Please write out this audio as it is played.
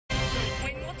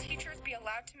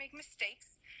allowed to make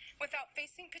mistakes without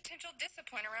facing potential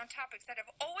discipline around topics that have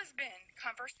always been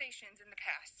conversations in the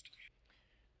past.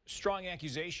 Strong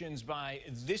accusations by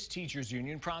this teachers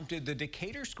union prompted the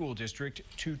Decatur School District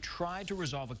to try to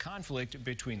resolve a conflict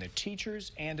between the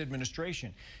teachers and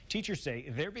administration. Teachers say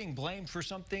they're being blamed for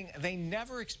something they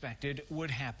never expected would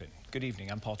happen. Good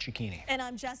evening, I'm Paul Cicchini. And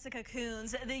I'm Jessica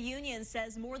Coons. The union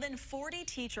says more than 40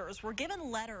 teachers were given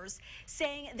letters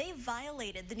saying they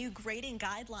violated the new grading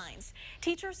guidelines.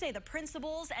 Teachers say the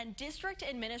principals and district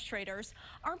administrators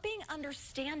aren't being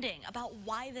understanding about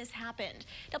why this happened.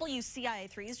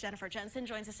 WCIA3's Jennifer Jensen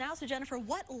joins us now. So Jennifer,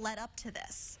 what led up to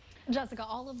this? Jessica,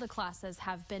 all of the classes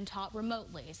have been taught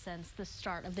remotely since the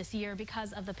start of this year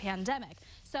because of the pandemic.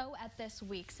 So at this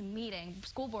week's meeting,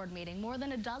 school board meeting, more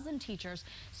than a dozen teachers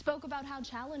spoke about how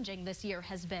challenging this year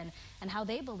has been and how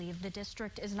they believe the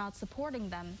district is not supporting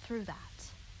them through that.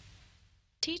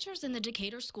 Teachers in the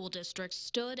Decatur School District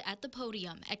stood at the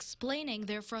podium explaining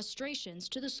their frustrations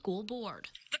to the school board.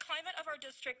 The climate of our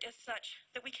district is such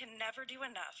that we can never do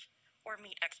enough or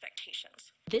meet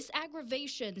expectations. This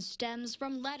aggravation stems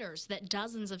from letters that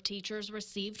dozens of teachers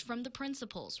received from the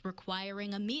principals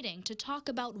requiring a meeting to talk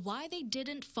about why they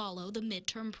didn't follow the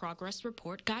midterm progress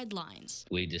report guidelines.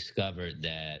 We discovered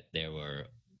that there were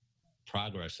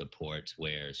progress reports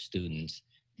where students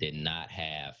did not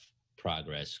have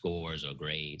progress scores or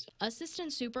grades.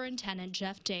 Assistant Superintendent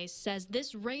Jeff Dace says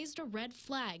this raised a red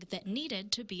flag that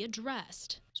needed to be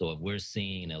addressed. So if we're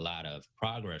seeing a lot of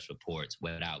progress reports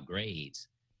without grades,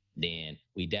 then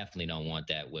we definitely don't want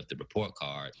that with the report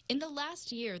card. In the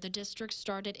last year, the district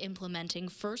started implementing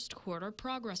first quarter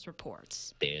progress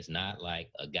reports. There's not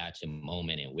like a gotcha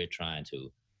moment and we're trying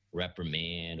to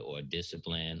reprimand or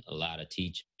discipline a lot of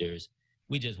teachers.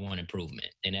 We just want improvement.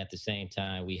 And at the same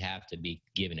time, we have to be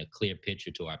giving a clear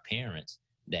picture to our parents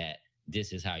that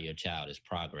this is how your child is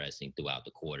progressing throughout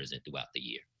the quarters and throughout the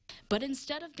year. But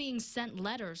instead of being sent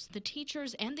letters, the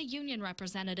teachers and the union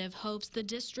representative hopes the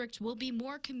district will be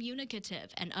more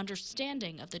communicative and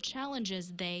understanding of the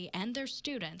challenges they and their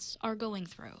students are going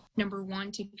through. Number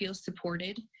one, to feel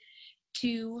supported.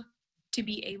 Two, to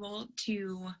be able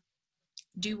to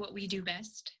do what we do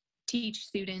best, teach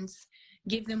students,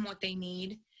 give them what they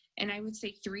need. And I would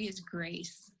say three is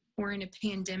grace. We're in a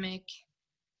pandemic.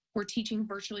 We're teaching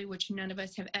virtually, which none of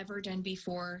us have ever done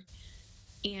before.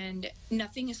 And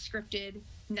nothing is scripted.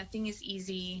 Nothing is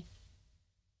easy.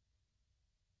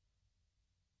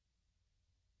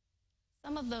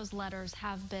 Some of those letters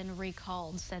have been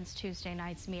recalled since Tuesday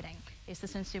night's meeting. The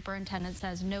assistant superintendent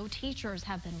says no teachers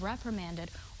have been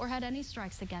reprimanded or had any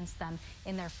strikes against them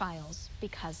in their files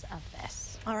because of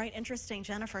this. All right, interesting,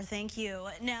 Jennifer. Thank you.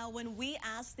 Now, when we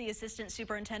asked the assistant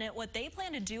superintendent what they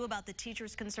plan to do about the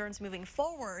teachers' concerns moving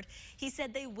forward, he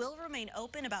said they will remain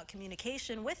open about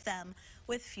communication with them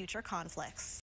with future conflicts.